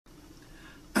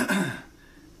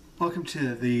Welcome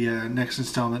to the next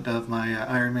installment of my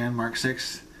Iron Man Mark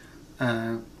 6 cosplay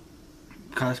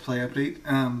update.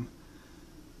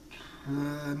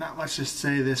 Not much to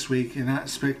say this week, and not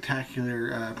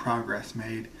spectacular progress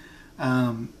made.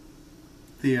 I've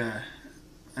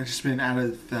just been out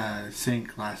of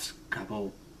sync last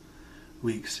couple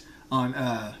weeks on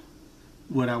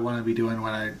what I want to be doing,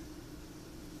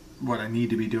 what I need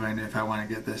to be doing if I want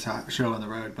to get this show on the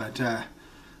road. But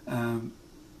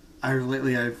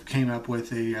lately I've came up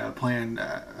with a plan.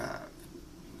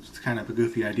 It's kind of a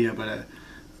goofy idea, but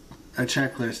a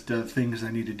checklist of things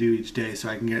I need to do each day so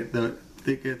I can get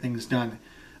things done.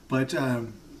 But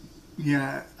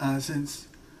since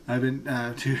I've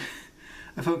been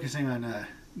focusing on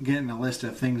getting a list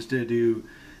of things to do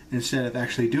instead of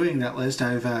actually doing that list,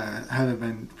 I haven't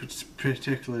been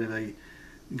particularly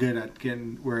good at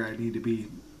getting where I need to be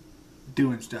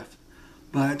doing stuff.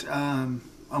 But I'm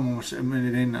almost a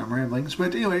minute in, I'm ramblings.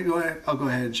 But anyway, I'll go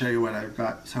ahead and show you what I've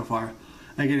got so far.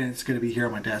 Again, it's going to be here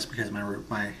on my desk because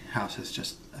my house is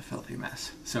just a filthy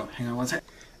mess. So hang on one sec.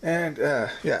 And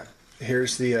yeah,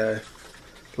 here's the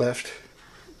left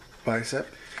bicep.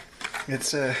 It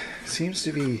seems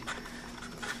to be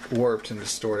warped and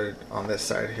distorted on this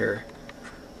side here.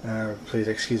 Please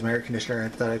excuse my air conditioner. I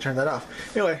thought I turned that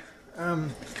off. Anyway,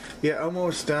 yeah,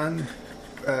 almost done.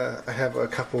 I have a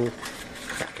couple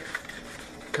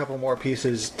more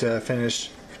pieces to finish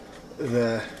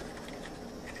the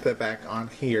back on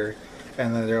here,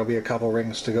 and then there will be a couple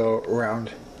rings to go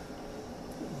around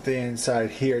the inside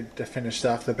here to finish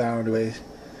off the boundary,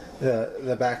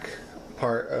 the back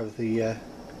part of the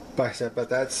bicep. But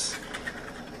that's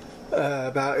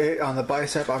about it on the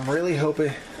bicep. I'm really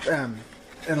hoping, and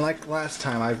like last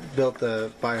time I built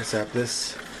the bicep,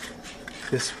 this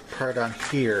part on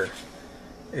here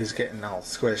is getting all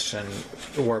squished and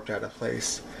warped out of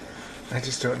place. I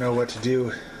just don't know what to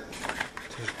do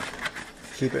to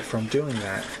keep it from doing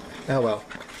that. Oh well.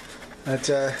 But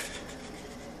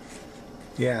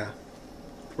yeah,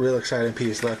 real exciting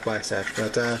piece, left bicep.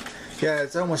 But yeah,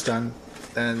 it's almost done.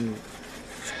 And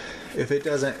if it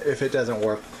doesn't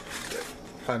warp,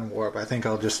 unwarp, I think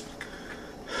I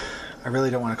really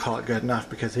don't want to call it good enough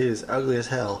because it is ugly as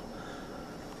hell.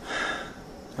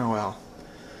 Oh well.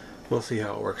 We'll see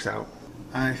how it works out.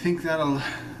 I think that'll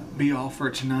be all for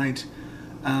tonight.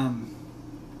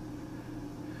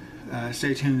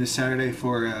 Stay tuned this Saturday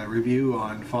for a review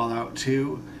on Fallout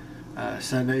 2.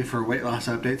 Sunday for weight loss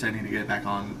updates. I need to get back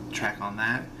on track on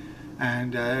that.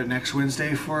 And next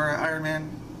Wednesday for Iron Man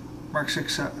Mark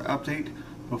 6 update.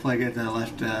 Hopefully I get the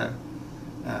left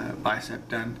bicep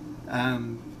done. I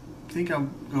think I'll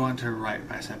go on to right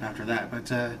bicep after that,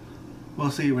 but we'll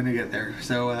see when I get there.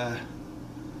 So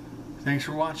thanks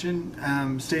for watching.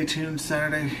 Stay tuned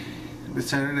Saturday,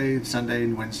 Sunday,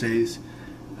 and Wednesdays.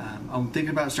 I'm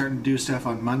thinking about starting to do stuff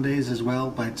on Mondays as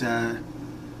well, but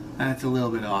that's a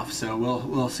little bit off. So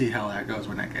we'll see how that goes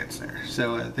when it gets there.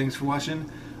 So thanks for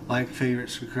watching. Like, favorite,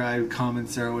 subscribe,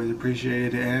 comments are always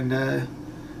appreciated, and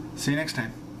see you next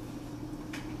time.